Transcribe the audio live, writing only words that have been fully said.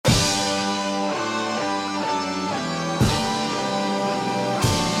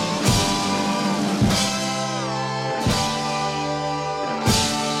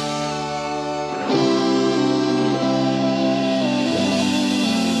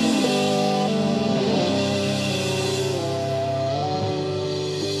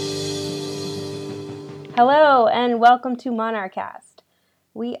Hello and welcome to Monarchast.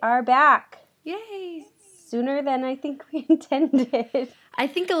 We are back. Yay! Sooner than I think we intended. I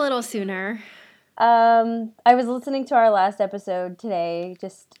think a little sooner. I was listening to our last episode today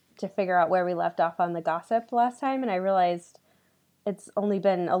just to figure out where we left off on the gossip last time, and I realized it's only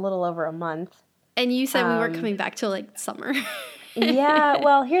been a little over a month. And you said we weren't coming back till like summer. Yeah,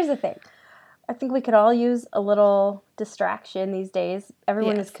 well, here's the thing. I think we could all use a little distraction these days.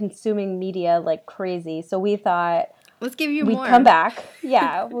 Everyone is consuming media like crazy, so we thought let's give you we'd more. come back.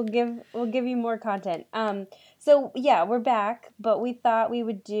 Yeah, we'll give you more content. So yeah, we're back, but we thought we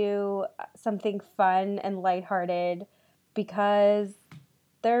would do something fun and lighthearted because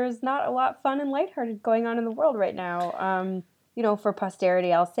there's not a lot fun and lighthearted going on in the world right now. For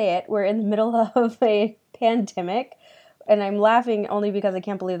posterity, I'll say it. We're in the middle of a pandemic. And I'm laughing only because I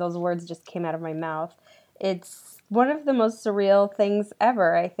can't believe those words just came out of my mouth. It's one of the most surreal things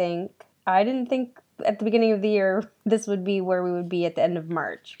ever, I think. I didn't think at the beginning of the year this would be where we would be at the end of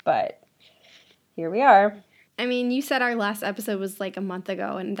March, but here we are. I mean, you said our last episode was like a month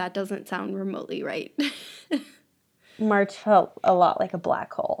ago, and that doesn't sound remotely right. March felt a lot like a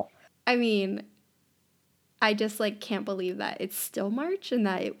black hole. I mean, I just can't believe that it's still March and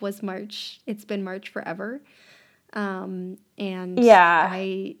that it was March. It's been March forever. And yeah,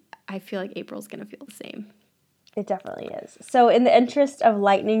 I feel like April's going to feel the same. It definitely is. So in the interest of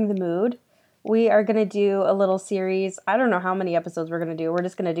lightening the mood, we are going to do a little series. I don't know how many episodes we're going to do. We're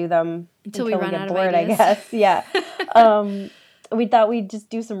just going to do them until we run get out bored, of ideas. I guess. Yeah. We thought we'd just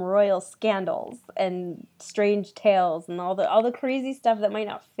do some royal scandals and strange tales and all the crazy stuff that might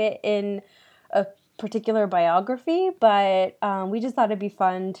not fit in a particular biography, but we just thought it'd be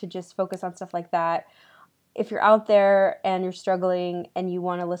fun to just focus on stuff like that. If you're out there and you're struggling and you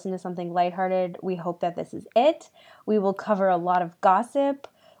want to listen to something lighthearted, we hope that this is it. We will cover a lot of gossip.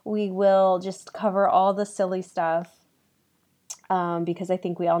 We will just cover all the silly stuff because I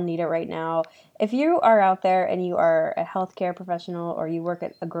think we all need it right now. If you are out there and you are a healthcare professional or you work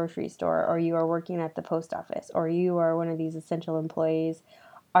at a grocery store or you are working at the post office or you are one of these essential employees,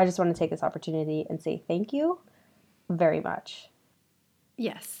 I just want to take this opportunity and say thank you very much.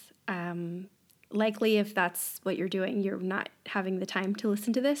 Yes. Likely, if that's what you're doing, you're not having the time to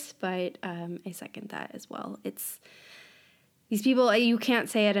listen to this, but I second that as well. It's these people, you can't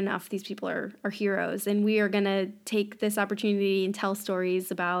say it enough, these people are heroes, and we are going to take this opportunity and tell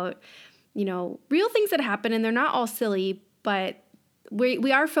stories about, real things that happen, and they're not all silly, but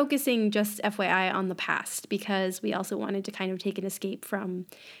we are focusing, just FYI, on the past, because we also wanted to kind of take an escape from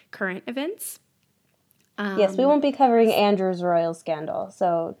current events. Yes, we won't be covering Andrew's royal scandal,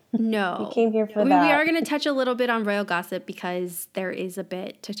 so no. We came here for that. We are going to touch a little bit on royal gossip because there is a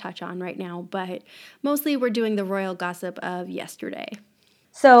bit to touch on right now, but mostly we're doing the royal gossip of yesterday.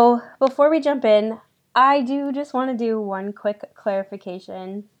 So before we jump in, I do just want to do one quick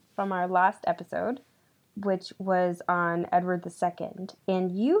clarification from our last episode, which was on Edward II,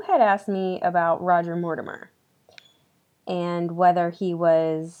 and you had asked me about Roger Mortimer and whether he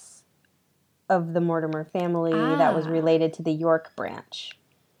was of the Mortimer family that was related to the York branch.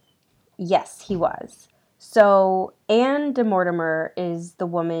 Yes, he was. So Anne de Mortimer is the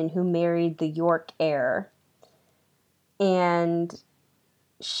woman who married the York heir, and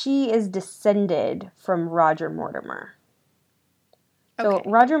she is descended from Roger Mortimer. Okay. So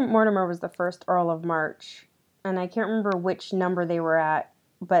Roger Mortimer was the first Earl of March, and I can't remember which number they were at,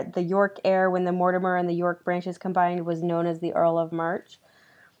 but the York heir, when the Mortimer and the York branches combined, was known as the Earl of March.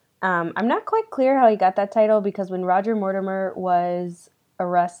 I'm not quite clear how he got that title because when Roger Mortimer was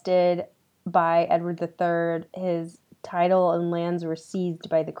arrested by Edward III, his title and lands were seized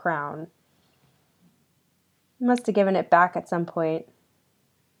by the crown. He must have given it back at some point.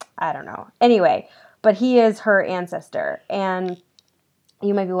 I don't know. Anyway, but he is her ancestor. And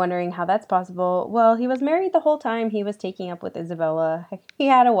you might be wondering how that's possible. Well, he was married the whole time he was taking up with Isabella. He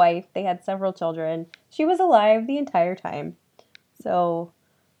had a wife. They had several children. She was alive the entire time. So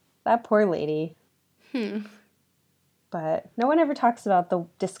that poor lady. But no one ever talks about the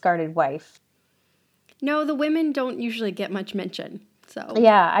discarded wife. No, the women don't usually get much mention. So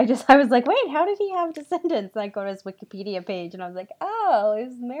yeah, I was like, wait, how did he have descendants? And I go to his Wikipedia page and I was like, oh, he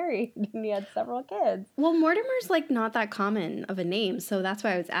was married and he had several kids. Well, Mortimer's not that common of a name, so that's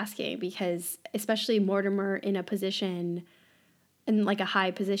why I was asking, because especially Mortimer in a position, in a high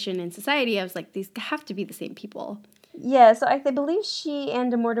position in society, I was like, these have to be the same people. Yeah, so I believe Anne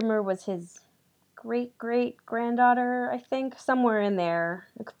de Mortimer was his great-great-granddaughter, I think, somewhere in there,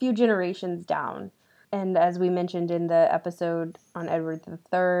 a few generations down. And as we mentioned in the episode on Edward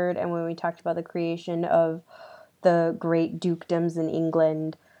III, and when we talked about the creation of the great dukedoms in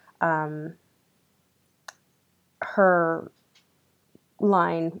England, her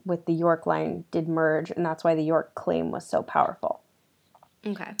line with the York line did merge, and that's why the York claim was so powerful.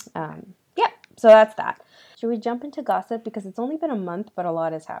 Okay. Yeah, so that's that. Should we jump into gossip? Because it's only been a month, but a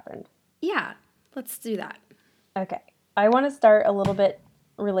lot has happened. Yeah, let's do that. Okay. I want to start a little bit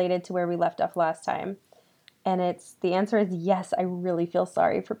related to where we left off last time. And the answer is yes, I really feel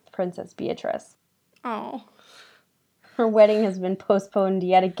sorry for Princess Beatrice. Oh. Her wedding has been postponed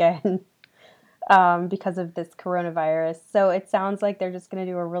yet again because of this coronavirus. So it sounds like they're just going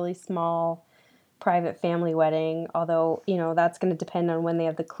to do a really small private family wedding, although, that's going to depend on when they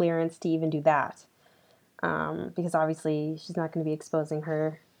have the clearance to even do that. Because obviously she's not going to be exposing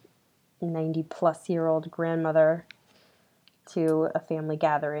her 90-plus-year-old grandmother to a family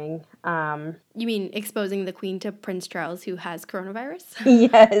gathering. You mean exposing the Queen to Prince Charles, who has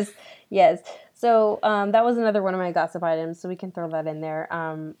coronavirus? Yes. So that was another one of my gossip items, so we can throw that in there.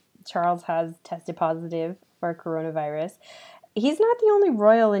 Charles has tested positive for coronavirus. He's not the only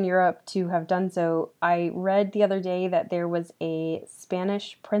royal in Europe to have done so. I read the other day that there was a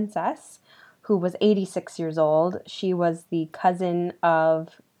Spanish princess who was 86 years old. She was the cousin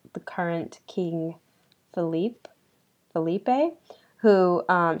of the current King Felipe, who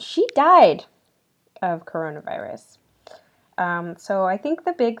she died of coronavirus. So I think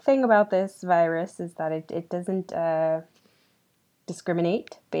the big thing about this virus is that it doesn't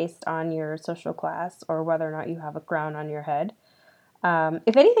discriminate based on your social class or whether or not you have a crown on your head.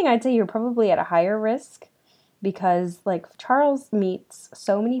 If anything, I'd say you're probably at a higher risk because, like, Charles meets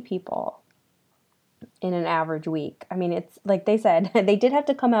so many people in an average week. I mean, it's like they said, they did have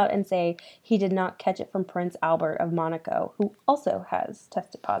to come out and say he did not catch it from Prince Albert of Monaco, who also has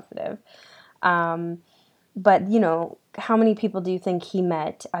tested positive. But, how many people do you think he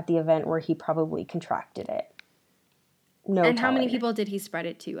met at the event where he probably contracted it? No and how many telling. people did he spread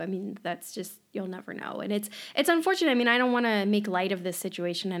it to? I mean, that's just, you'll never know. And it's unfortunate. I mean, I don't want to make light of this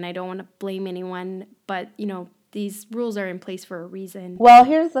situation and I don't want to blame anyone, but, these rules are in place for a reason. Well,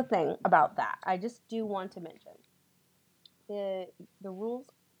 here's the thing about that. I just do want to mention the rules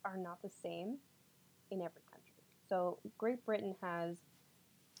are not the same in every country. So Great Britain has,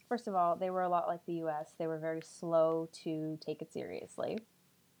 first of all, they were a lot like the U.S. They were very slow to take it seriously.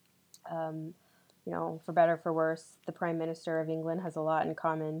 For better or for worse, the Prime Minister of England has a lot in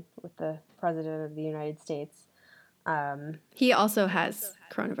common with the President of the United States. He also has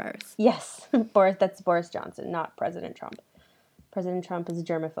coronavirus. Yes, that's Boris Johnson, not President Trump. President Trump is a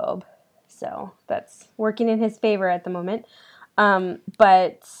germaphobe, so that's working in his favor at the moment.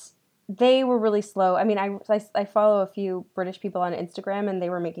 But they were really slow. I mean, I follow a few British people on Instagram, and they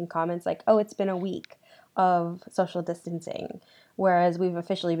were making comments like, "Oh, it's been a week of social distancing," whereas we've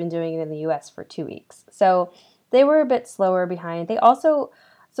officially been doing it in the U.S. for 2 weeks. So they were a bit slower behind.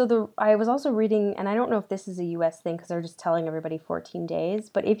 I was also reading, and I don't know if this is a U.S. thing because they're just telling everybody 14 days,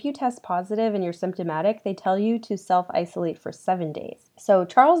 but if you test positive and you're symptomatic, they tell you to self-isolate for 7 days. So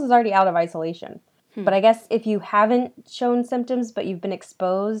Charles is already out of isolation. But I guess if you haven't shown symptoms but you've been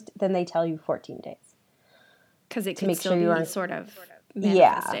exposed, then they tell you 14 days. Because it could still be sort of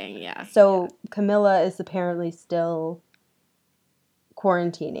manifesting, yeah. So Camilla is apparently still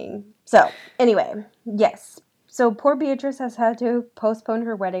quarantining. So anyway, yes. So poor Beatrice has had to postpone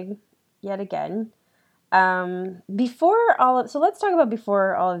her wedding yet again. So let's talk about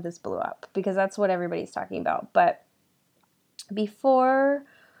before all of this blew up, because that's what everybody's talking about. But before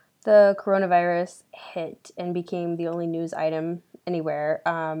the coronavirus hit and became the only news item anywhere,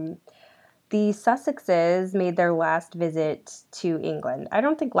 the Sussexes made their last visit to England. I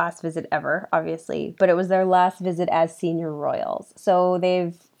don't think last visit ever, obviously, but it was their last visit as senior royals. So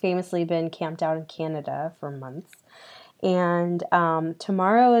they've famously been camped out in Canada for months. And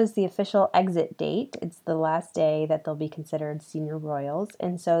tomorrow is the official exit date. It's the last day that they'll be considered senior royals.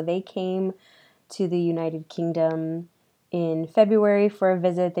 And so they came to the United Kingdom in February for a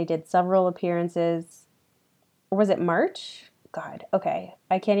visit. They did several appearances. Or was it March? God, okay.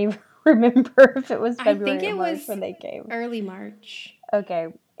 I can't even remember if it was February or March when they came. Early March. Okay.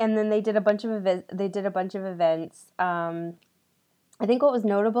 And then they did a bunch of events. I think what was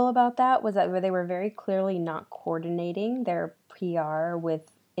notable about that was that they were very clearly not coordinating their PR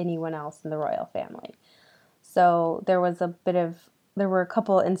with anyone else in the royal family. So there were a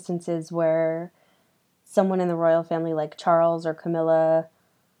couple instances where someone in the royal family, like Charles or Camilla,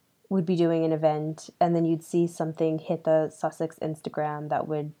 would be doing an event, and then you'd see something hit the Sussex Instagram that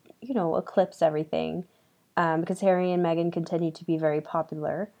would, eclipse everything, because Harry and Meghan continued to be very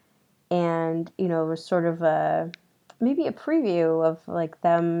popular, and it was sort of maybe a preview of like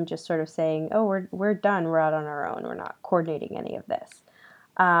them just sort of saying, "Oh, we're done. We're out on our own. We're not coordinating any of this."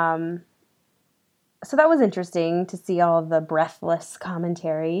 So that was interesting to see all of the breathless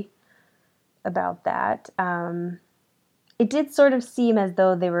commentary about that. It did sort of seem as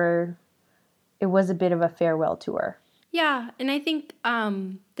though it was a bit of a farewell tour. Yeah, and I think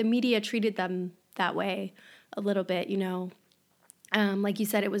the media treated them that way a little bit, like you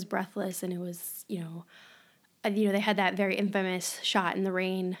said, it was breathless, and it was, they had that very infamous shot in the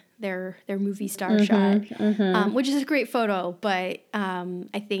rain, their movie star shot, which is a great photo. But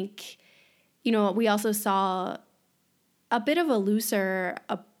I think, we also saw a bit of a looser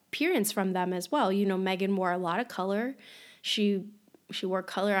appearance from them as well. Megan wore a lot of color. She wore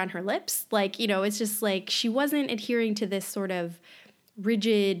color on her lips. Like, it's just like she wasn't adhering to this sort of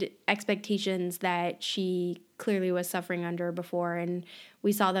rigid expectations that she clearly was suffering under before. And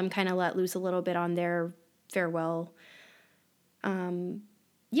we saw them kind of let loose a little bit on their farewell.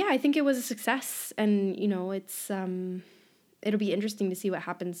 Yeah, I think it was a success. And, it's it'll be interesting to see what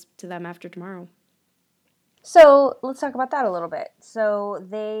happens to them after tomorrow. So let's talk about that a little bit. So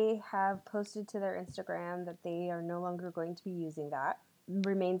they have posted to their Instagram that they are no longer going to be using that.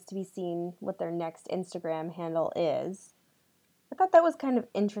 Remains to be seen what their next Instagram handle is. I thought that was kind of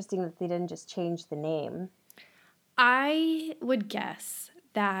interesting that they didn't just change the name. I would guess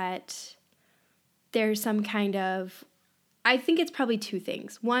that there's some kind of, I think it's probably two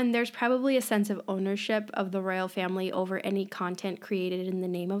things. One, there's probably a sense of ownership of the royal family over any content created in the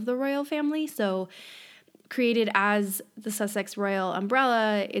name of the royal family. So created as the Sussex Royal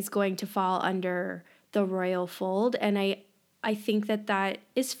umbrella is going to fall under the royal fold. And I think that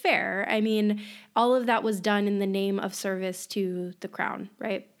is fair. I mean, all of that was done in the name of service to the crown,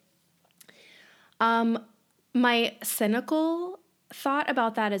 right? My cynical thought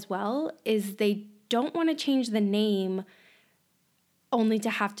about that as well is they don't want to change the name only to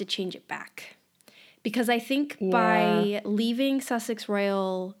have to change it back. Because I think by leaving Sussex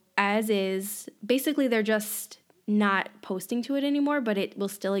Royal as is, basically they're just not posting to it anymore, but it will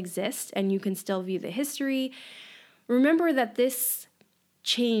still exist and you can still view the history. Remember that this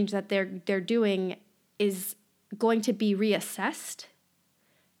change that they're doing is going to be reassessed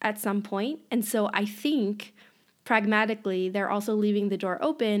at some point. And so I think pragmatically they're also leaving the door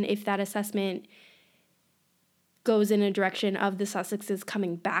open if that assessment goes in a direction of the Sussexes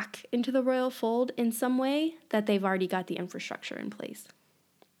coming back into the royal fold in some way, that they've already got the infrastructure in place.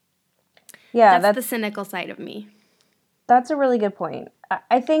 Yeah, that's the cynical side of me. That's a really good point.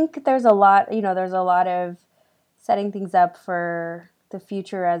 I think there's a lot of setting things up for the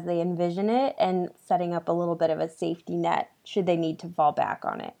future as they envision it and setting up a little bit of a safety net should they need to fall back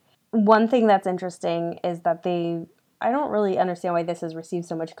on it. One thing that's interesting is that I don't really understand why this has received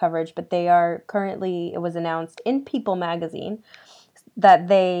so much coverage, but they are currently, it was announced in People magazine that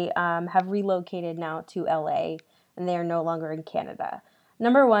they have relocated now to LA and they are no longer in Canada.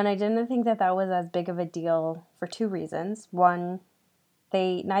 Number one, I didn't think that was as big of a deal for two reasons. One,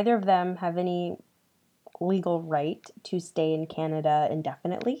 neither of them have any legal right to stay in Canada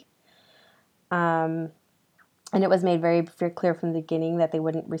indefinitely. And it was made very, very clear from the beginning that they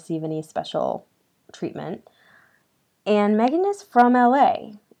wouldn't receive any special treatment. And Megan is from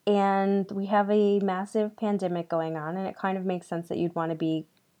LA, and we have a massive pandemic going on, and it kind of makes sense that you'd want to be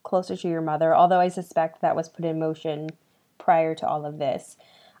closer to your mother, although I suspect that was put in motion prior to all of this.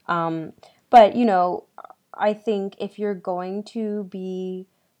 But, I think if you're going to be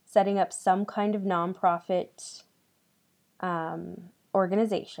setting up some kind of nonprofit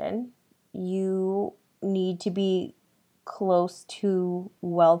organization, you need to be close to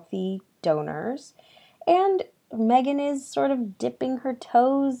wealthy donors. And Megan is sort of dipping her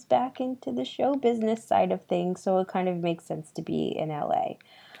toes back into the show business side of things, so it kind of makes sense to be in LA.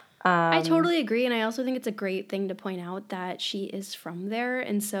 I totally agree, and I also think it's a great thing to point out that she is from there,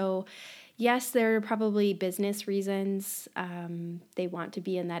 and so yes, there are probably business reasons they want to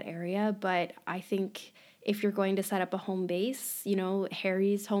be in that area, but I think if you're going to set up a home base,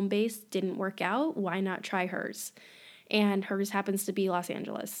 Harry's home base didn't work out, why not try hers? And hers happens to be Los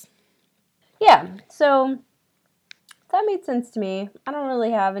Angeles. Yeah, so that made sense to me. I don't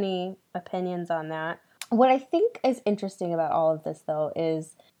really have any opinions on that. What I think is interesting about all of this, though,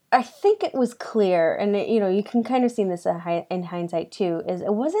 is I think it was clear, and you can kind of see this in hindsight too, is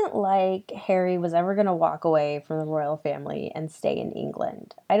it wasn't like Harry was ever going to walk away from the royal family and stay in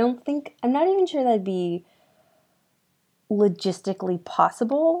England. I'm not even sure that'd be logistically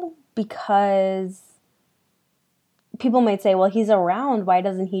possible, because people might say, well, he's around, why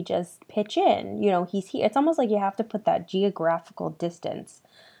doesn't he just pitch in? He's here. It's almost like you have to put that geographical distance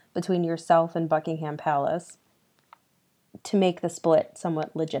between yourself and Buckingham Palace to make the split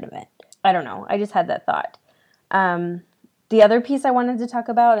somewhat legitimate. I don't know. I just had that thought. The other piece I wanted to talk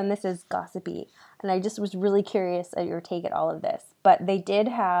about, and this is gossipy, and I just was really curious at your take at all of this, but they did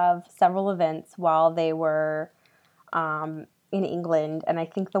have several events while they were in England, and I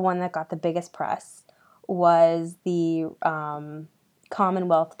think the one that got the biggest press was the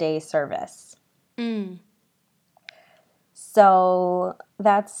Commonwealth Day service. Mm. So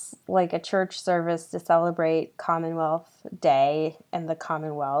that's like a church service to celebrate Commonwealth Day and the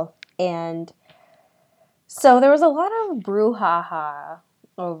Commonwealth. And so there was a lot of brouhaha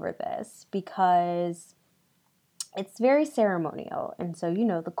over this because it's very ceremonial. And so,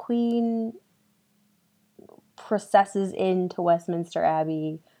 the Queen processes into Westminster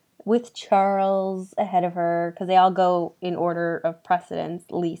Abbey with Charles ahead of her because they all go in order of precedence,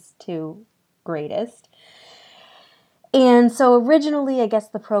 least to greatest. And so originally, I guess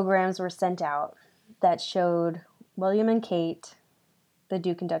the programs were sent out that showed William and Kate, the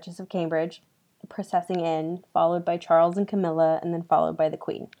Duke and Duchess of Cambridge, processing in, followed by Charles and Camilla, and then followed by the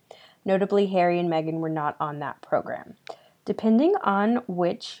Queen. Notably, Harry and Meghan were not on that program. Depending on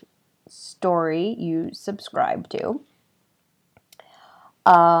which story you subscribe to,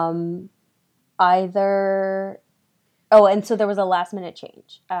 either... Oh, and so there was a last-minute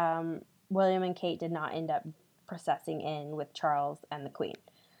change. William and Kate did not end up processing in with Charles and the Queen.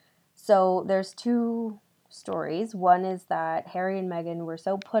 So there's two stories. One is that Harry and Meghan were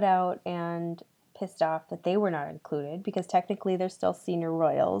so put out and pissed off that they were not included, because technically they're still senior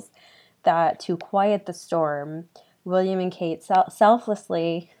royals, that to quiet the storm, William and Kate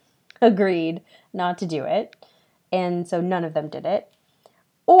selflessly agreed not to do it, and so none of them did it.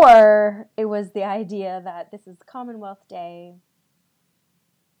 Or it was the idea that this is Commonwealth Day,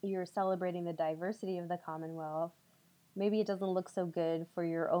 you're celebrating the diversity of the Commonwealth. Maybe it doesn't look so good for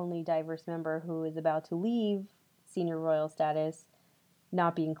your only diverse member who is about to leave senior royal status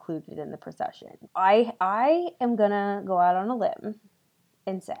not be included in the procession. I am gonna go out on a limb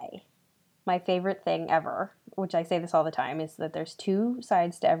and say my favorite thing ever, which I say this all the time, is that there's two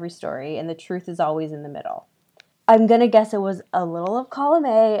sides to every story and the truth is always in the middle. I'm gonna guess it was a little of column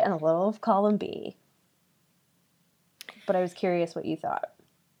A and a little of column B. But I was curious what you thought.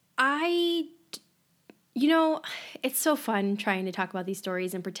 It's so fun trying to talk about these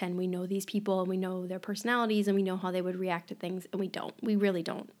stories and pretend we know these people and we know their personalities and we know how they would react to things, and we don't. We really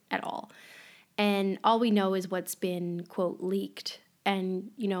don't at all. And all we know is what's been, quote, leaked.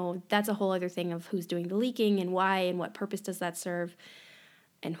 And, that's a whole other thing of who's doing the leaking and why and what purpose does that serve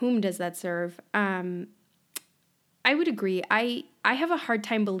and whom does that serve. I would agree. I have a hard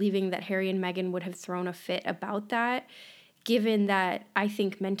time believing that Harry and Meghan would have thrown a fit about that, given that I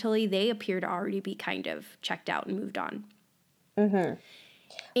think mentally they appear to already be kind of checked out and moved on. Mm-hmm.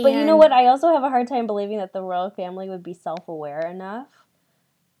 But you know what? I also have a hard time believing that the royal family would be self-aware enough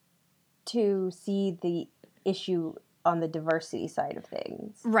to see the issue on the diversity side of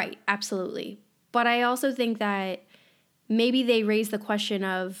things. Right, absolutely. But I also think that maybe they raise the question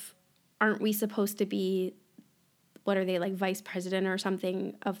of, aren't we supposed to be, what are they, like vice president or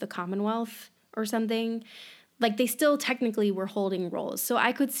something of the Commonwealth or something? Like, they still technically were holding roles. So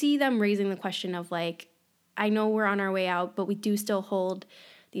I could see them raising the question of, like, I know we're on our way out, but we do still hold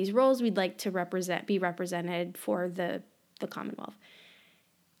these roles. We'd like to be represented for the Commonwealth.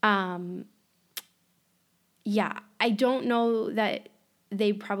 Yeah, I don't know that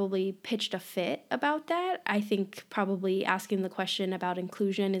they probably pitched a fit about that. I think probably asking the question about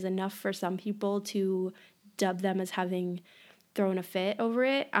inclusion is enough for some people to dub them as having thrown a fit over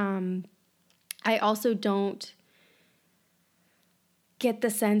it. I also don't get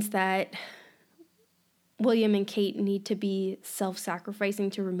the sense that William and Kate need to be self-sacrificing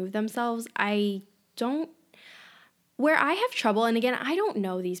to remove themselves. Where I have trouble, and again, I don't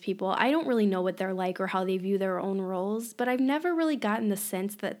know these people. I don't really know what they're like or how they view their own roles, but I've never really gotten the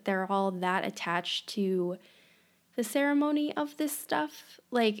sense that they're all that attached to the ceremony of this stuff.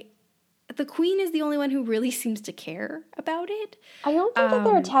 Like, the Queen is the only one who really seems to care about it. I don't think that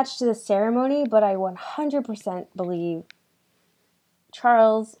they're attached to the ceremony, but I 100% believe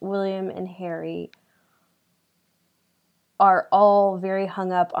Charles, William, and Harry are all very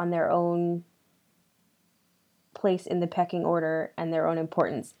hung up on their own place in the pecking order and their own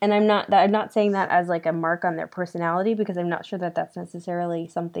importance. And I'm not saying that as like a mark on their personality, because I'm not sure that that's necessarily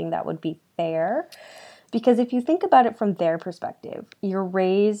something that would be fair. Because if you think about it from their perspective, you're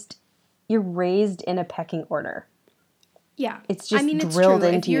raised in a pecking order. Yeah. It's just drilled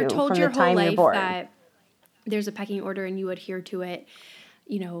into you from the time you're born. That there's a pecking order and you adhere to it,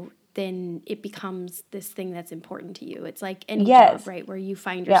 then it becomes this thing that's important to you. It's like any job, right, where you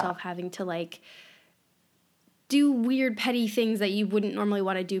find yourself having to like do weird petty things that you wouldn't normally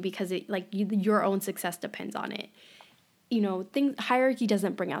want to do because it your own success depends on it. hierarchy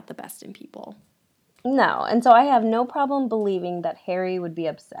doesn't bring out the best in people. No, and so I have no problem believing that Harry would be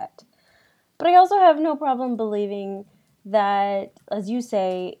upset. But I also have no problem believing that, as you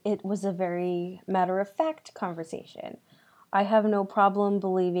say, it was a very matter-of-fact conversation. I have no problem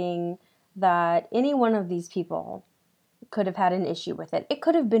believing that any one of these people could have had an issue with it. It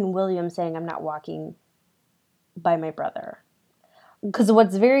could have been William saying, I'm not walking by my brother. Because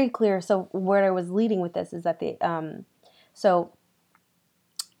what's very clear, so where I was leading with this is that so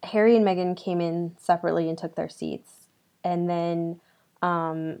Harry and Meghan came in separately and took their seats. And then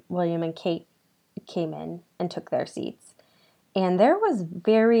William and Kate came in and took their seats. And there was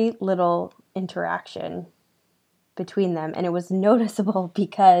very little interaction between them. And it was noticeable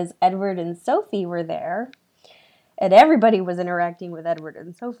because Edward and Sophie were there. And everybody was interacting with Edward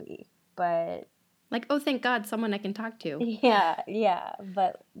and Sophie. But like, oh, thank God, someone I can talk to. Yeah.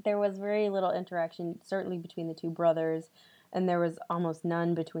 But there was very little interaction, certainly between the two brothers. And there was almost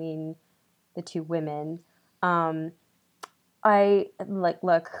none between the two women. There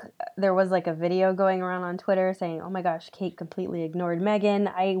was like a video going around on Twitter saying, oh my gosh, Kate completely ignored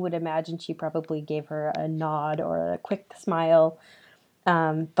Meghan. I would imagine she probably gave her a nod or a quick smile.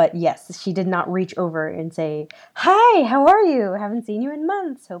 But yes, she did not reach over and say, hi, how are you? Haven't seen you in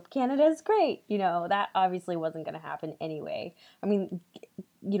months. Hope Canada's great. That obviously wasn't going to happen anyway. I mean,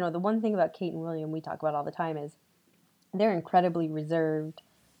 the one thing about Kate and William we talk about all the time is they're incredibly reserved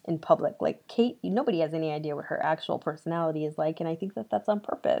in public. Like Kate, nobody has any idea what her actual personality is like, and I think that that's on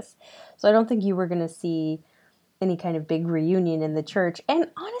purpose. So I don't think you were going to see any kind of big reunion in the church.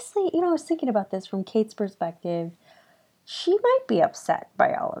 And honestly, I was thinking about this from Kate's perspective. She might be upset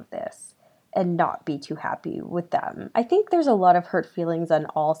by all of this and not be too happy with them. I think there's a lot of hurt feelings on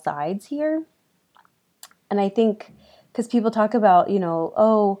all sides here. And I think because people talk about,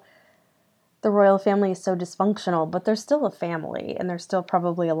 the royal family is so dysfunctional, but they're still a family, and there's still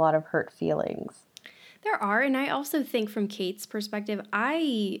probably a lot of hurt feelings. There are, and I also think from Kate's perspective,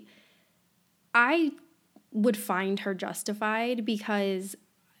 I would find her justified because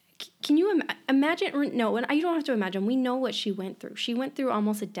can you imagine? No, and you don't have to imagine. We know what she went through. She went through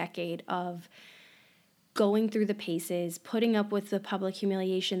almost a decade of going through the paces, putting up with the public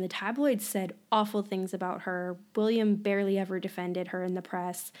humiliation. The tabloids said awful things about her. William barely ever defended her in the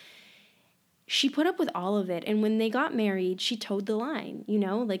press. She put up with all of it. And when they got married, she towed the line,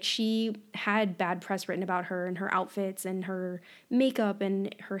 like she had bad press written about her and her outfits and her makeup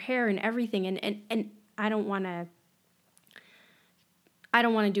and her hair and everything. And I don't want to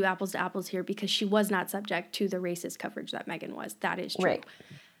do apples to apples here because she was not subject to the racist coverage that Meghan was. That is true. Right.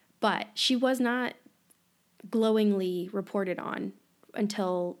 But she was not glowingly reported on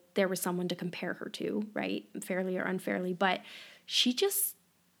until there was someone to compare her to, right? Fairly or unfairly. But she just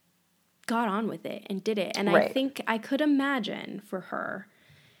got on with it and did it. And right. I think I could imagine for her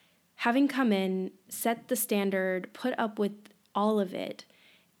having come in, set the standard, put up with all of it,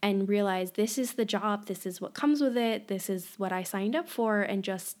 and realize this is the job, this is what comes with it, this is what I signed up for, and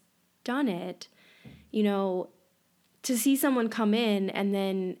just done it. To see someone come in and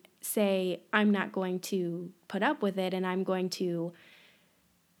then say, I'm not going to put up with it and I'm going to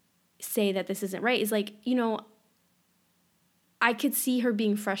say that this isn't right is like, I could see her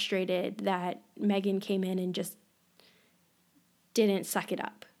being frustrated that Meghan came in and just didn't suck it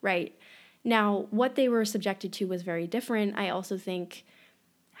up, right? Now, what they were subjected to was very different. I also think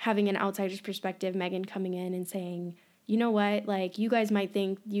having an outsider's perspective, Meghan coming in and saying, you know what, like, you guys might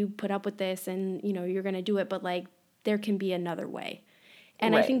think you put up with this and, you're going to do it, but, like, there can be another way.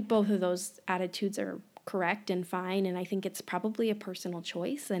 And right. I think both of those attitudes are correct and fine, and I think it's probably a personal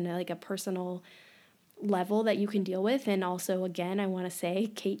choice and, like, a personal level that you can deal with. And also, again, I want to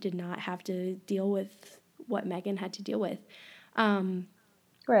say Kate did not have to deal with what Meghan had to deal with.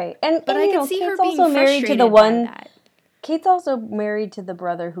 Right. But I could see Kate's her being also married to the one. That. Kate's also married to the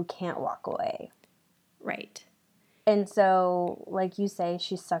brother who can't walk away. Right. And so, like you say,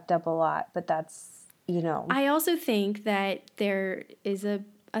 she sucked up a lot, but that's, I also think that there is a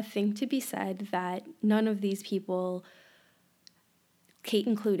thing to be said that none of these people, Kate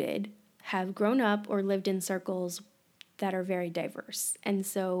included, have grown up or lived in circles that are very diverse. And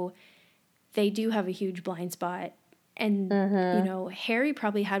so they do have a huge blind spot. And, Harry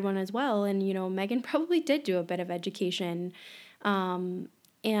probably had one as well. And, Meghan probably did do a bit of education.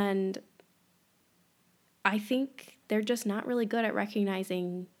 And I think they're just not really good at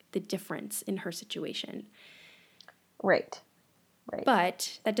recognizing the difference in her situation. Right.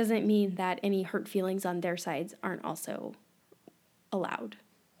 But that doesn't mean that any hurt feelings on their sides aren't also allowed.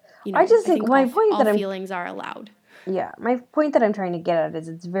 I just think my point all feelings are allowed. Yeah, my point that I'm trying to get at is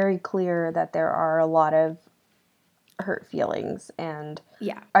it's very clear that there are a lot of hurt feelings. And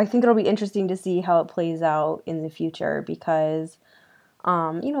Yeah. I think it'll be interesting to see how it plays out in the future because,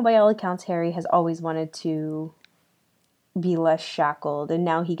 by all accounts, Harry has always wanted to be less shackled, and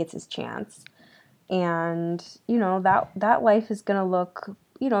now he gets his chance. And, that life is going to look,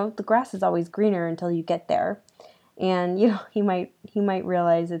 the grass is always greener until you get there. And, he might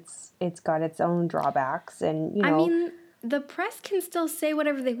realize it's got its own drawbacks. And, I mean, the press can still say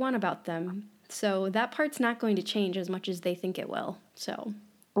whatever they want about them. So that part's not going to change as much as they think it will. So.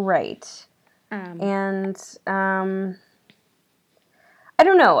 Right. Um, And I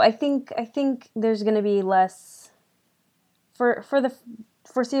don't know. I think there's going to be less for the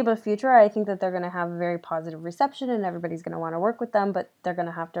foreseeable future. I think that they're going to have a very positive reception and everybody's going to want to work with them, but they're going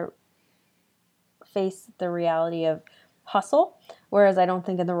to have to face the reality of hustle. Whereas I don't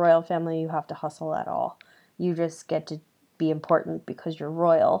think in the royal family you have to hustle at all. You just get to be important because you're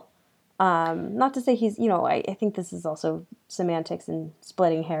royal. Not to say he's, I think this is also semantics and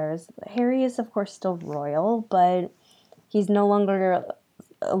splitting hairs. Harry is, of course, still royal, but he's no longer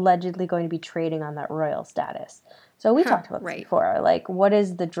allegedly going to be trading on that royal status. So we talked about this before. Like, what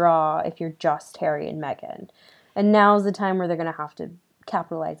is the draw if you're just Harry and Meghan? And now's the time where they're going to have to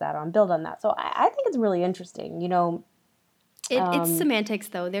capitalize that on, build on that. So I think it's really interesting, It's semantics,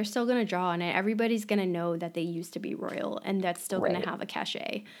 though. They're still going to draw on it. Everybody's going to know that they used to be royal, and that's still going to have a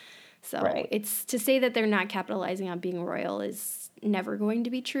cachet. So it's to say that they're not capitalizing on being royal is never going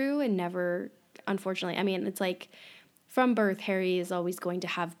to be true, and never, unfortunately. I mean, it's like from birth, Harry is always going to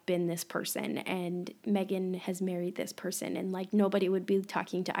have been this person, and Meghan has married this person, and like nobody would be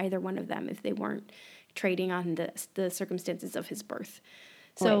talking to either one of them if they weren't trading on the circumstances of his birth.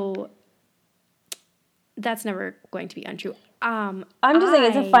 So that's never going to be untrue. I'm just saying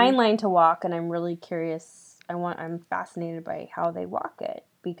it's a fine line to walk, and I'm really curious. I'm fascinated by how they walk it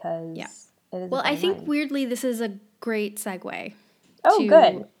because it is. Well, I think weirdly this is a great segue.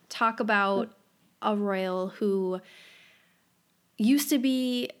 Good. Talk about a royal who used to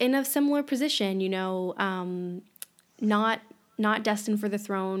be in a similar position. Not destined for the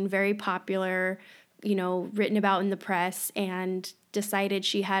throne, very popular. Written about in the press, and decided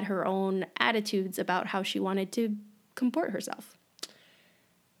she had her own attitudes about how she wanted to comport herself.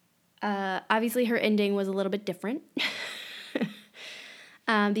 Obviously, her ending was a little bit different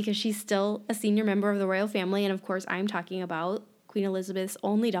because she's still a senior member of the royal family. And of course, I'm talking about Queen Elizabeth's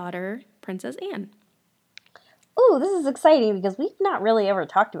only daughter, Princess Anne. Ooh, this is exciting because we've not really ever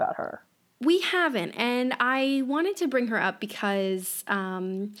talked about her. We haven't. And I wanted to bring her up because,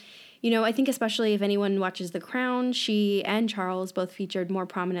 I think especially if anyone watches The Crown, she and Charles both featured more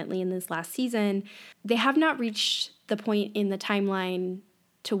prominently in this last season. They have not reached the point in the timeline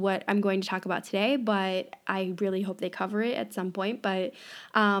to what I'm going to talk about today, but I really hope they cover it at some point. But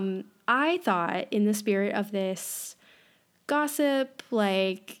I thought, in the spirit of this gossip,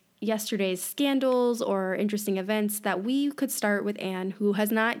 like yesterday's scandals or interesting events, that we could start with Anne, who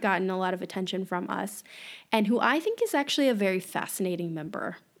has not gotten a lot of attention from us, and who I think is actually a very fascinating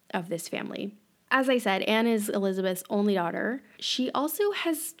member of this family. As I said, Anne is Elizabeth's only daughter. She also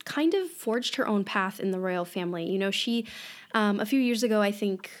has kind of forged her own path in the royal family. She, a few years ago, I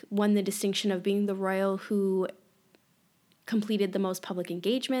think, won the distinction of being the royal who completed the most public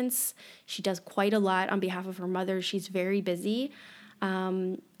engagements. She does quite a lot on behalf of her mother. She's very busy.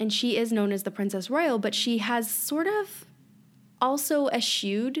 And she is known as the Princess Royal, but she has sort of also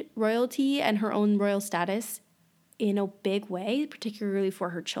eschewed royalty and her own royal status in a big way, particularly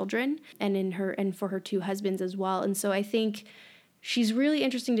for her children and for her two husbands as well. And so I think she's really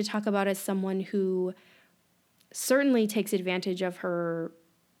interesting to talk about as someone who certainly takes advantage of her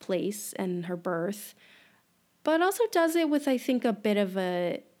place and her birth, but also does it with, I think, a bit of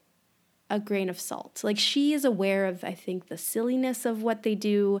a grain of salt. Like, she is aware of, I think, the silliness of what they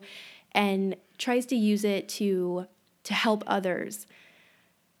do and tries to use it to help others.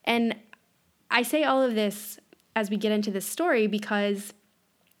 And I say all of this as we get into this story because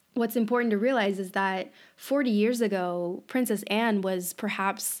what's important to realize is that 40 years ago, Princess Anne was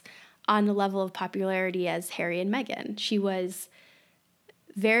perhaps on the level of popularity as Harry and Meghan. She was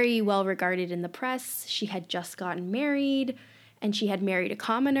very well regarded in the press. She had just gotten married, and she had married a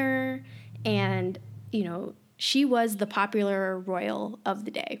commoner, and, she was the popular royal of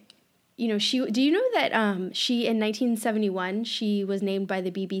the day. Do you know that she, in 1971, she was named by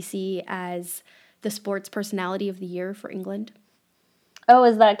the BBC as the sports personality of the year for England? Oh,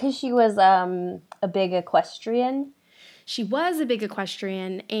 is that because she was a big equestrian? She was a big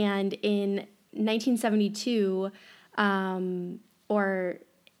equestrian, and in 1972, in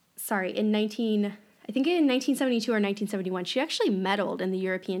 1972 or 1971, she actually medaled in the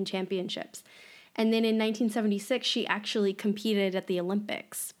European Championships. And then in 1976, she actually competed at the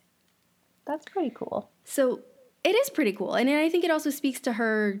Olympics. That's pretty cool. So it is pretty cool. And I think it also speaks to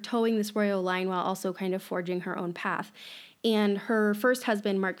her towing this royal line while also kind of forging her own path. And her first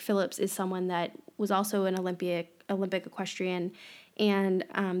husband, Mark Phillips, is someone that was also an Olympic equestrian, and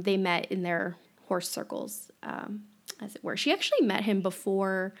they met in their horse circles, as it were. She actually met him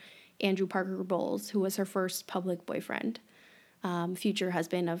before Andrew Parker Bowles, who was her first public boyfriend, future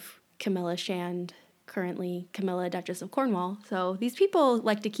husband of Camilla Shand, currently Camilla, Duchess of Cornwall. So these people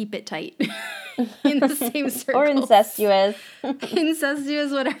like to keep it tight in the same circles. Or incestuous.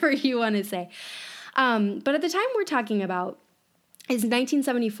 Incestuous, whatever you want to say. But at the time we're talking about is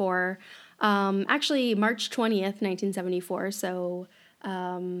 1974, actually March 20th, 1974. So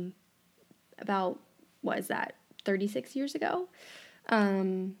about, what is that, 36 years ago?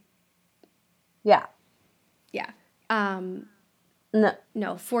 Yeah. Yeah.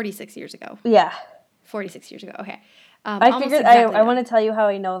 No, 46 years ago. Yeah. 46 years ago. Okay. I figured I want to tell you how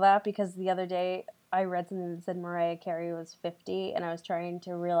I know that because the other day I read something that said Mariah Carey was 50, and I was trying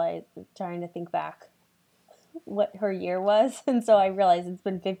to think back what her year was, and so I realized it's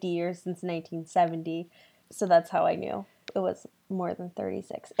been 50 years since 1970. So that's how I knew it was more than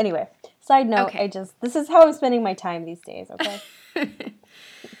 36. Anyway, side note, okay. This is how I'm spending my time these days, okay?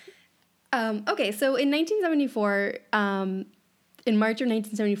 Okay, so in 1974, in March of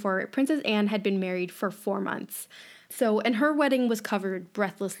 1974, Princess Anne had been married for 4 months. So, and her wedding was covered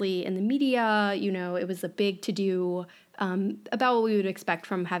breathlessly in the media. You know, it was a big to-do, about what we would expect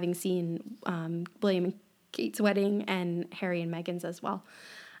from having seen William and Kate's wedding and Harry and Meghan's as well.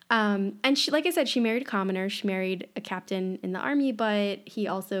 And she, like I said, she married a commoner. She married a captain in the army, but he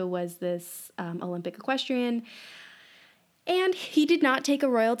also was this Olympic equestrian. And he did not take a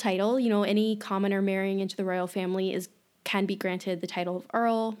royal title. You know, any commoner marrying into the royal family can be granted the title of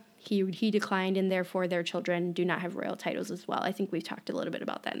Earl. He declined, and therefore their children do not have royal titles as well. I think we've talked a little bit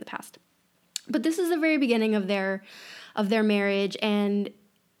about that in the past. But this is the very beginning of their marriage, and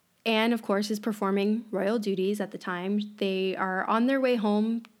Anne, of course, is performing royal duties at the time. They are on their way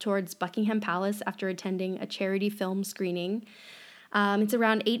home towards Buckingham Palace after attending a charity film screening. It's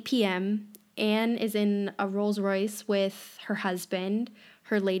around 8 p.m. Anne is in a Rolls Royce with her husband,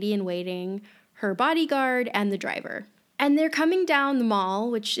 her lady-in-waiting, her bodyguard, and the driver. And they're coming down the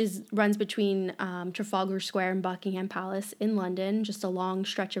Mall, which runs between Trafalgar Square and Buckingham Palace in London, just a long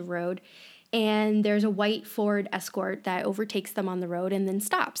stretch of road. And there's a white Ford Escort that overtakes them on the road and then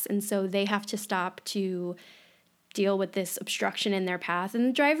stops. And so they have to stop to deal with this obstruction in their path. And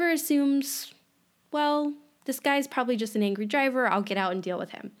the driver assumes, well, this guy's probably just an angry driver. I'll get out and deal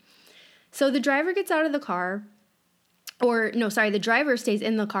with him. So the driver gets out of the car. The driver stays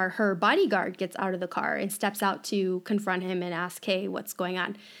in the car. Her bodyguard gets out of the car and steps out to confront him and ask, hey, what's going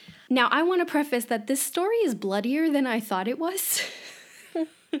on? Now, I want to preface that this story is bloodier than I thought it was.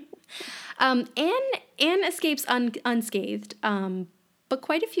 Anne escapes unscathed, but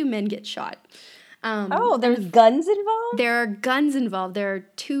quite a few men get shot. There's guns involved? There are guns involved. There are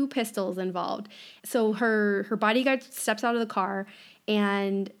 2 pistols involved. So her bodyguard steps out of the car,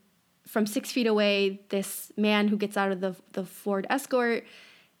 and from 6 feet away, this man who gets out of the Ford Escort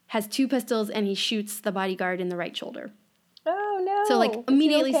has 2 pistols, and he shoots the bodyguard in the right shoulder. Oh no! So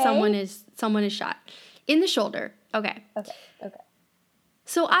immediately okay? someone is shot in the shoulder. Okay.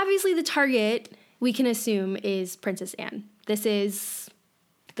 So obviously the target, we can assume, is Princess Anne. This is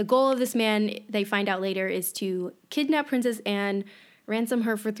the goal of this man, they find out later, is to kidnap Princess Anne, ransom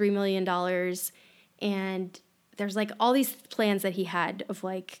her for $3 million, and there's all these plans that he had of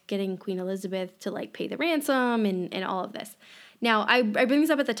getting Queen Elizabeth to pay the ransom and all of this. Now, I bring this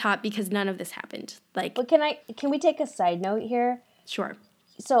up at the top because none of this happened. But can we take a side note here? Sure.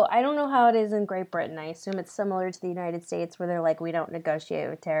 So I don't know how it is in Great Britain. I assume it's similar to the United States where they're we don't negotiate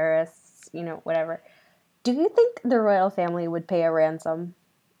with terrorists, whatever. Do you think the royal family would pay a ransom?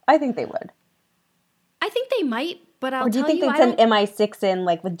 I think they would. I think they might, but I'll tell you, or do you think they'd send MI6 in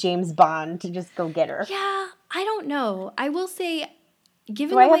with James Bond to just go get her? Yeah, I don't know. I will say,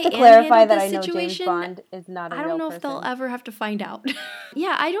 given Do I the way have to Anne clarify that I handled know this James Bond is not a real person? I don't know if they'll ever have to find out.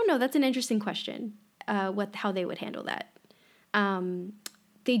 Yeah, I don't know. That's an interesting question, how they would handle that.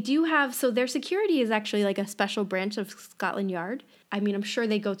 They do have, so their security is actually a special branch of Scotland Yard. I mean, I'm sure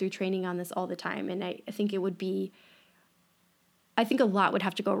they go through training on this all the time, and I think I think a lot would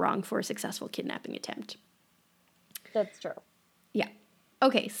have to go wrong for a successful kidnapping attempt. That's true. Yeah.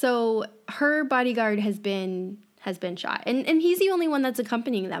 Okay, so her bodyguard has been shot, and he's the only one that's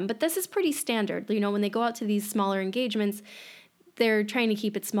accompanying them, but this is pretty standard. When they go out to these smaller engagements, they're trying to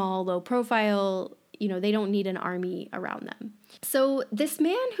keep it small, low profile. they don't need an army around them. So this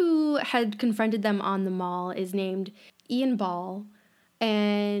man who had confronted them on the mall is named Ian Ball,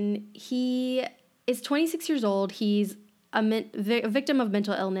 and he is 26 years old. He's a victim of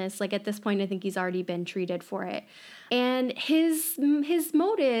mental illness. Like, at this point, I think he's already been treated for it. And his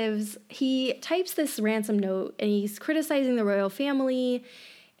motives, he types this ransom note, and he's criticizing the royal family,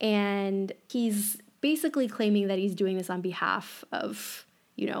 and he's basically claiming that he's doing this on behalf of,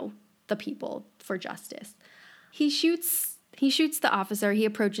 the people, for justice. He shoots the officer, he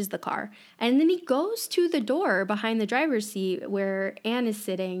approaches the car, and then he goes to the door behind the driver's seat where Anne is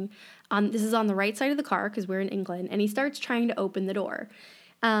sitting. This is on the right side of the car because we're in England, and he starts trying to open the door.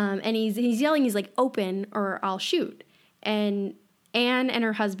 And he's yelling, he's like, "Open or I'll shoot." And Anne and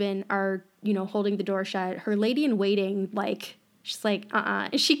her husband are, holding the door shut. Her lady in waiting, she's like,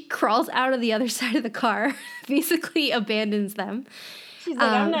 And she crawls out of the other side of the car, basically abandons them. She's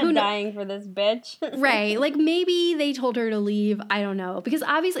like, "I'm not dying for this bitch." Right. Like, maybe they told her to leave. I don't know. Because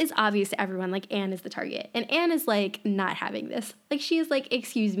obviously it's obvious to everyone, like, Anne is the target. And Anne is, like, not having this. Like, she is like,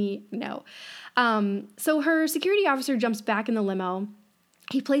 "Excuse me, no." So her security officer jumps back in the limo.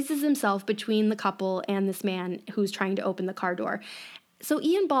 He places himself between the couple and this man who's trying to open the car door. So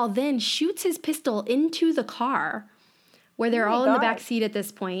Ian Ball then shoots his pistol into the car where they're all in the back seat at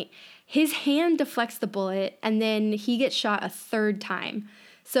this point. His hand deflects the bullet, and then he gets shot a third time.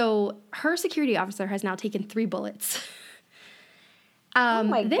 So her security officer has now taken 3 bullets. Oh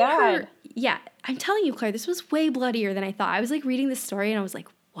my God. Yeah, I'm telling you, Claire, this was way bloodier than I thought. I was like reading this story, and I was like,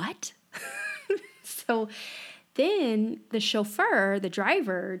 what? So then the chauffeur, the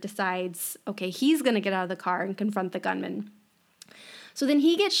driver, decides, okay, he's going to get out of the car and confront the gunman. So then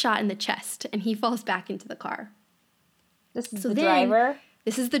he gets shot in the chest, and he falls back into the car. This is the driver?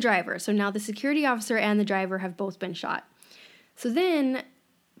 This is the driver. So now the security officer and the driver have both been shot. So then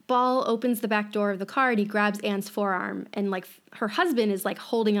Ball opens the back door of the car, and he grabs Anne's forearm, and like her husband is like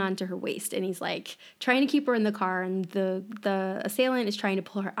holding on to her waist, and he's like trying to keep her in the car, and the assailant is trying to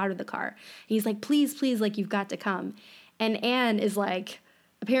pull her out of the car. And he's like, "Please, please, like, you've got to come." And Anne is like,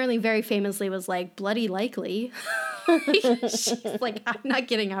 apparently very famously was like, "Bloody likely." She's like, "I'm not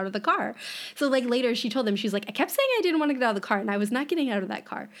getting out of the car." So like later she told them, she's like, "I kept saying I didn't want to get out of the car, and I was not getting out of that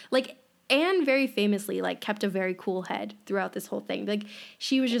car." Like, Anne very famously like kept a very cool head throughout this whole thing. Like,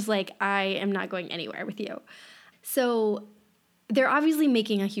 she was just like, "I am not going anywhere with you." So they're obviously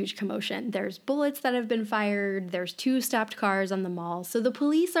making a huge commotion. There's bullets that have been fired. There's 2 stopped cars on the mall. So the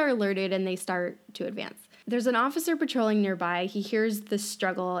police are alerted, and they start to advance. There's an officer patrolling nearby. He hears the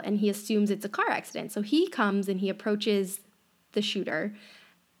struggle, and he assumes it's a car accident. So he comes and he approaches the shooter,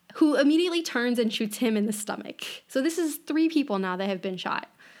 who immediately turns and shoots him in the stomach. So this is 3 people now that have been shot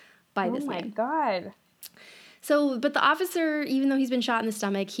by this man. Oh my God. So, but the officer, even though he's been shot in the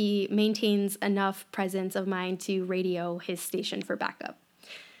stomach, he maintains enough presence of mind to radio his station for backup.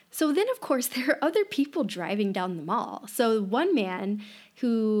 So then, of course, there are other people driving down the mall. So one man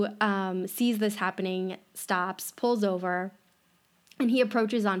who sees this happening stops, pulls over, and he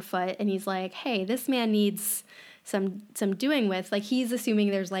approaches on foot, and he's like, "Hey, this man needs some doing with." Like, he's assuming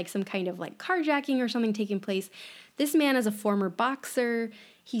there's like some kind of like carjacking or something taking place. This man is a former boxer.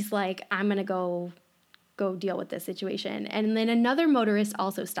 He's like, "I'm going to go deal with this situation." And then another motorist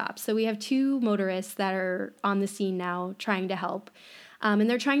also stops. So we have 2 motorists that are on the scene now trying to help. And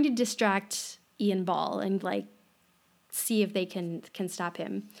they're trying to distract Ian Ball and like see if they can stop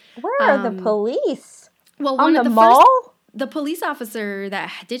him. Where are the police? Well, on the mall? The police officer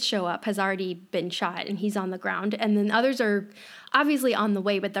that did show up has already been shot, and he's on the ground. And then others are obviously on the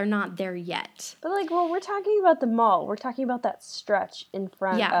way, but they're not there yet. But like, well, we're talking about the mall. We're talking about that stretch in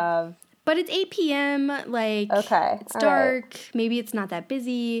front of. But it's 8 p.m. Like, okay, it's dark. Right. Maybe it's not that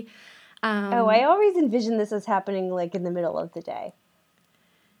busy. I always envision this as happening like in the middle of the day.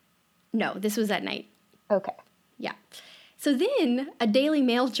 No, this was at night. Okay. Yeah. So then a Daily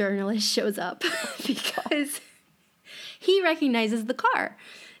Mail journalist shows up because he recognizes the car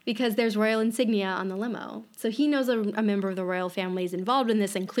because there's royal insignia on the limo. So he knows a member of the royal family is involved in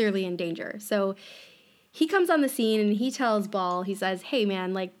this and clearly in danger. So he comes on the scene and he tells Ball, he says, "Hey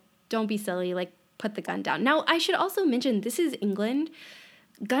man, like, don't be silly, like, put the gun down." Now, I should also mention, this is England.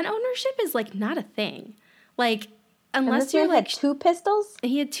 Gun ownership is like not a thing. Like, unless you're like, had 2 pistols?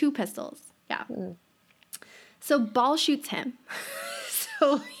 He had 2 pistols. Yeah. So Ball shoots him.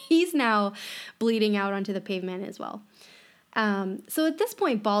 So he's now bleeding out onto the pavement as well. So at this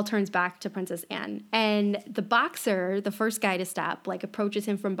point, Ball turns back to Princess Anne, and the boxer, the first guy to stop, like, approaches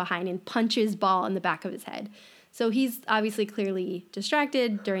him from behind and punches Ball in the back of his head. So he's obviously clearly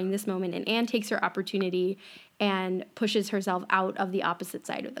distracted during this moment, and Anne takes her opportunity and pushes herself out of the opposite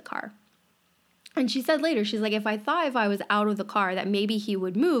side of the car. And she said later, she's like, if I was out of the car that maybe he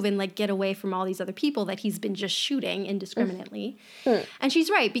would move and like get away from all these other people that he's been just shooting indiscriminately. And she's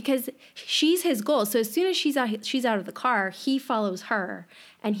right, because she's his goal. So as soon as she's out of the car, he follows her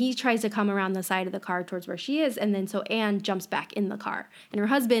and he tries to come around the side of the car towards where she is. And then so Anne jumps back in the car and her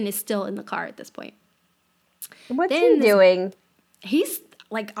husband is still in the car at this point. What's he doing? He's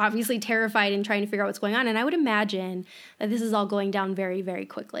like obviously terrified and trying to figure out what's going on. And I would imagine that this is all going down very, very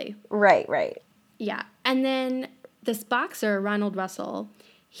quickly. Right. Yeah. And then this boxer, Ronald Russell,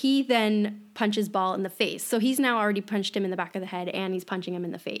 he then punches Ball in the face. So he's now already punched him in the back of the head and he's punching him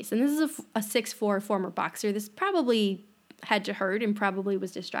in the face. And this is a 6'4" former boxer. This probably had to hurt and probably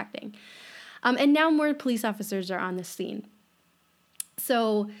was distracting. And now more police officers are on the scene.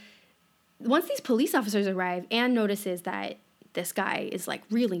 So once these police officers arrive, Anne notices that this guy is like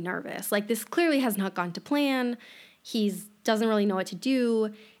really nervous. Like this clearly has not gone to plan. He doesn't really know what to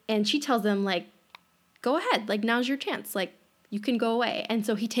do. And she tells him like, go ahead, like now's your chance, like you can go away. And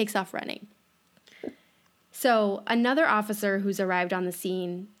so he takes off running. So another officer who's arrived on the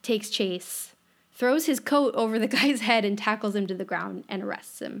scene takes chase, throws his coat over the guy's head and tackles him to the ground and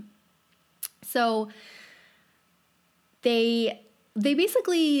arrests him. So they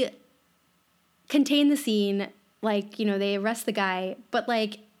basically contain the scene, like, you know, they arrest the guy, but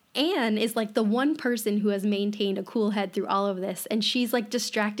like Anne is like the one person who has maintained a cool head through all of this. And she's like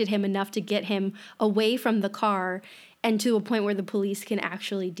distracted him enough to get him away from the car and to a point where the police can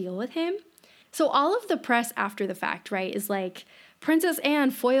actually deal with him. So all of the press after the fact, right, is like Princess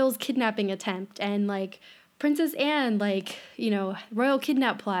Anne foils kidnapping attempt and like Princess Anne, like, you know, royal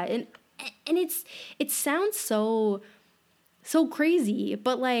kidnap plot. And it sounds so crazy,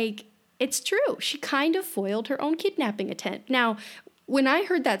 but like it's true. She kind of foiled her own kidnapping attempt. Now, when I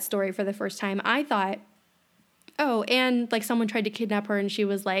heard that story for the first time, I thought, oh, and like someone tried to kidnap her and she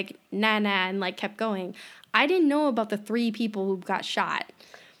was like, nah, and like kept going. I didn't know about the 3 people who got shot.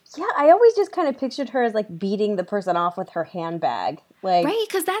 Yeah, I always just kind of pictured her as like beating the person off with her handbag. Like, right,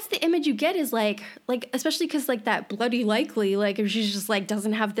 because that's the image you get is like especially because like that bloody likely, like if she's just like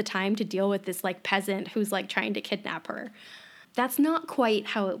doesn't have the time to deal with this like peasant who's like trying to kidnap her. That's not quite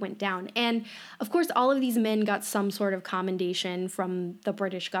how it went down. And of course, all of these men got some sort of commendation from the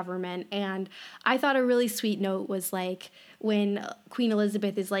British government. And I thought a really sweet note was like when Queen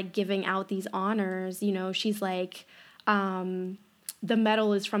Elizabeth is like giving out these honors, you know, she's like, the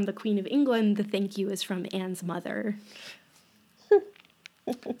medal is from the Queen of England. The thank you is from Anne's mother.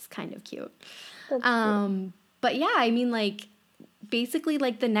 It's kind of cute. That's cute. But yeah, I mean, like basically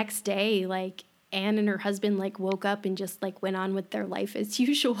like the next day, like Anne and her husband like woke up and just like went on with their life as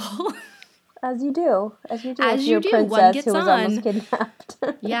usual. As you do. As you do. As you do. Princess One gets who was on. almost kidnapped.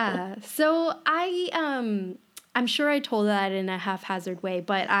 Yeah. So I'm sure I told that in a haphazard way,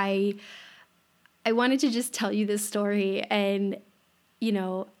 but I wanted to just tell you this story. And, you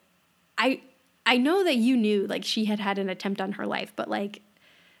know, I know that you knew like she had an attempt on her life, but like,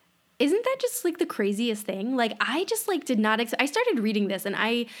 isn't that just like the craziest thing? Like I just like did not, I started reading this and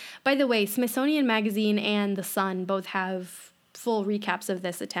by the way, Smithsonian Magazine and The Sun both have full recaps of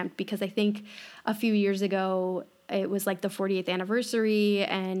this attempt because I think a few years ago it was like the 40th anniversary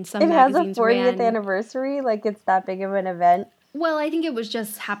and some magazines ran... It has a 40th anniversary? Like it's that big of an event? Well, I think it was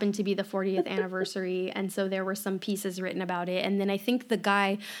just happened to be the 40th anniversary, and so there were some pieces written about it. And then I think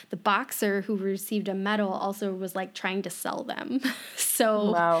the boxer who received a medal also was like trying to sell them.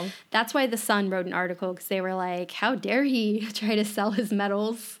 So wow. That's why The Sun wrote an article because they were like, how dare he try to sell his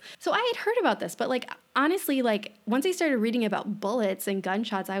medals? So I had heard about this, but like honestly, like once I started reading about bullets and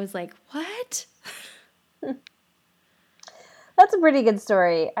gunshots, I was like, what? That's a pretty good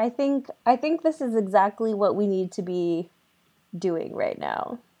story. I think this is exactly what we need to be doing right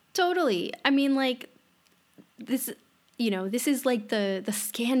now. Totally. I mean, like, this, you know, this is like the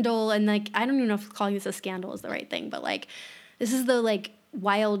scandal, and like, I don't even know if calling this a scandal is the right thing, but like, this is the like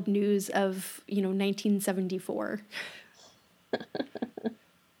wild news of, you know, 1974.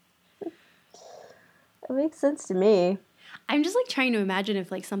 It makes sense to me. I'm just like trying to imagine if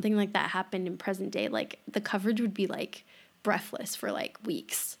like something like that happened in present day, like the coverage would be like breathless for like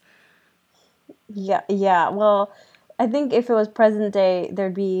weeks. Yeah. Well, I think if it was present day,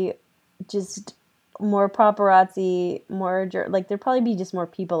 there'd be just more paparazzi, there'd probably be just more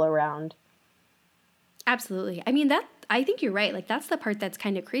people around. Absolutely. I mean, I think you're right. Like, that's the part that's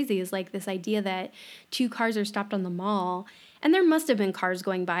kind of crazy is like this idea that 2 cars are stopped on the mall and there must have been cars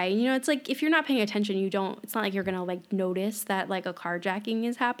going by. And, you know, it's like if you're not paying attention, it's not like you're going to like notice that like a carjacking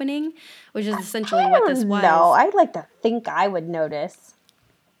is happening, which is essentially what this was. No, I'd like to think I would notice.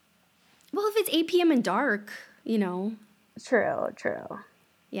 Well, if it's 8 p.m. and dark, you know. True.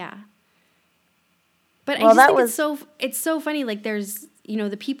 Yeah. But Well, I just that think was it's so funny. Like there's, you know,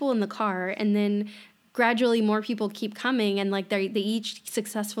 the people in the car, and then gradually more people keep coming, and like they each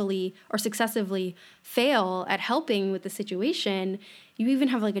successively fail at helping with the situation. You even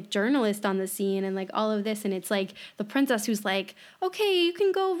have like a journalist on the scene and like all of this, and it's like the princess who's like, okay, you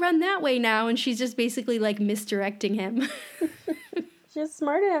can go run that way now, and she's just basically like misdirecting him. she's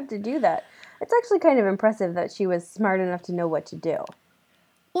smart enough to do that. It's actually kind of impressive that she was smart enough to know what to do.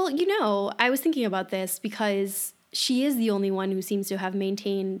 Well, you know, I was thinking about this because she is the only one who seems to have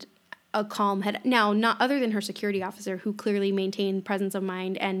maintained a calm head. Now, not other than her security officer, who clearly maintained presence of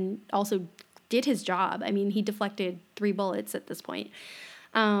mind and also did his job. I mean, he deflected 3 bullets at this point.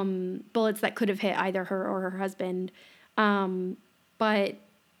 Bullets that could have hit either her or her husband. But,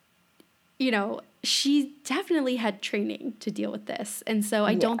 you know, she definitely had training to deal with this. And so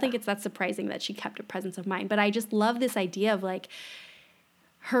I don't think it's that surprising that she kept a presence of mind. But I just love this idea of like,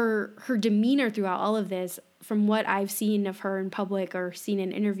 her demeanor throughout all of this, from what I've seen of her in public or seen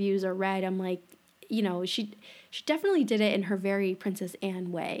in interviews or read, I'm like, you know, she definitely did it in her very Princess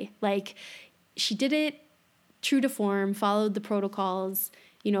Anne way. Like, she did it true to form, followed the protocols,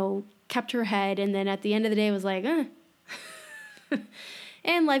 you know, kept her head, and then at the end of the day was like,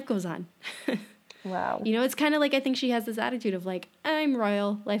 and life goes on. Wow. You know, it's kind of like, I think she has this attitude of like, I'm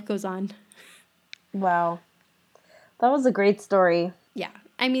royal, life goes on. Wow. That was a great story. Yeah.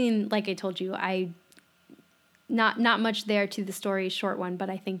 I mean, like I told you, not much there to the story, short one, but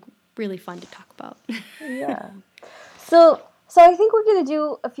I think really fun to talk about. Yeah. So I think we're going to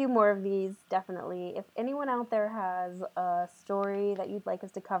do a few more of these, definitely. If anyone out there has a story that you'd like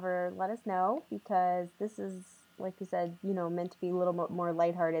us to cover, let us know, because this is, like you said, you know, meant to be a little bit more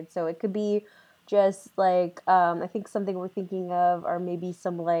lighthearted. So it could be just like, I think something we're thinking of are maybe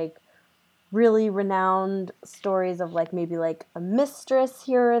some like really renowned stories of like maybe like a mistress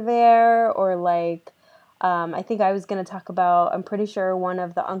here or there, or like I think I was going to talk about, I'm pretty sure one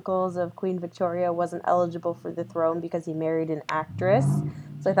of the uncles of Queen Victoria wasn't eligible for the throne because he married an actress.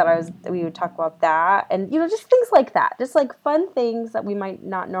 So I thought we would talk about that, and you know, just things like that, just like fun things that we might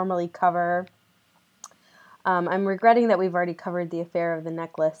not normally cover. I'm regretting that we've already covered the affair of the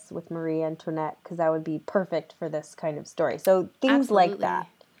necklace with Marie Antoinette, because that would be perfect for this kind of story. So things like that.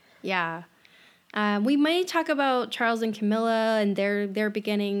 Yeah. We might talk about Charles and Camilla and their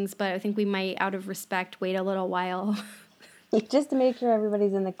beginnings, but I think we might, out of respect, wait a little while. Just to make sure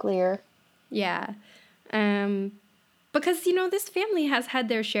everybody's in the clear. Yeah. Because, you know, this family has had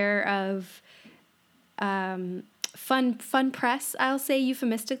their share of fun press, I'll say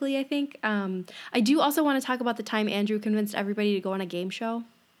euphemistically, I think. I do also want to talk about the time Andrew convinced everybody to go on a game show.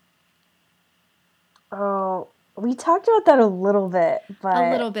 Oh, we talked about that a little bit,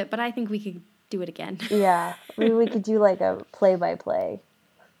 but I think we could do it again. Yeah, we could do like a play-by-play.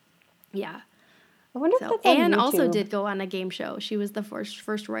 Yeah. I wonder if that's on Anne YouTube. also did go on a game show. She was the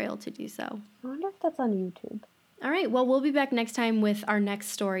first royal to do so. I wonder if that's on YouTube. All right. Well, we'll be back next time with our next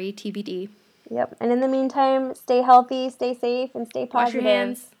story, TBD. Yep. And in the meantime, stay healthy, stay safe, and stay positive. Wash your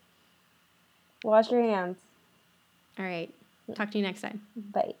hands. Wash your hands. All right. Talk to you next time.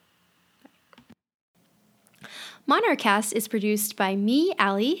 Bye. Monarchast is produced by me,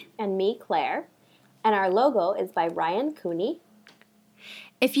 Allie. And me, Claire. And our logo is by Ryan Cooney.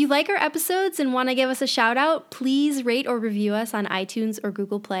 If you like our episodes and want to give us a shout out, please rate or review us on iTunes or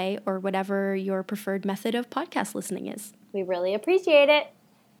Google Play or whatever your preferred method of podcast listening is. We really appreciate it.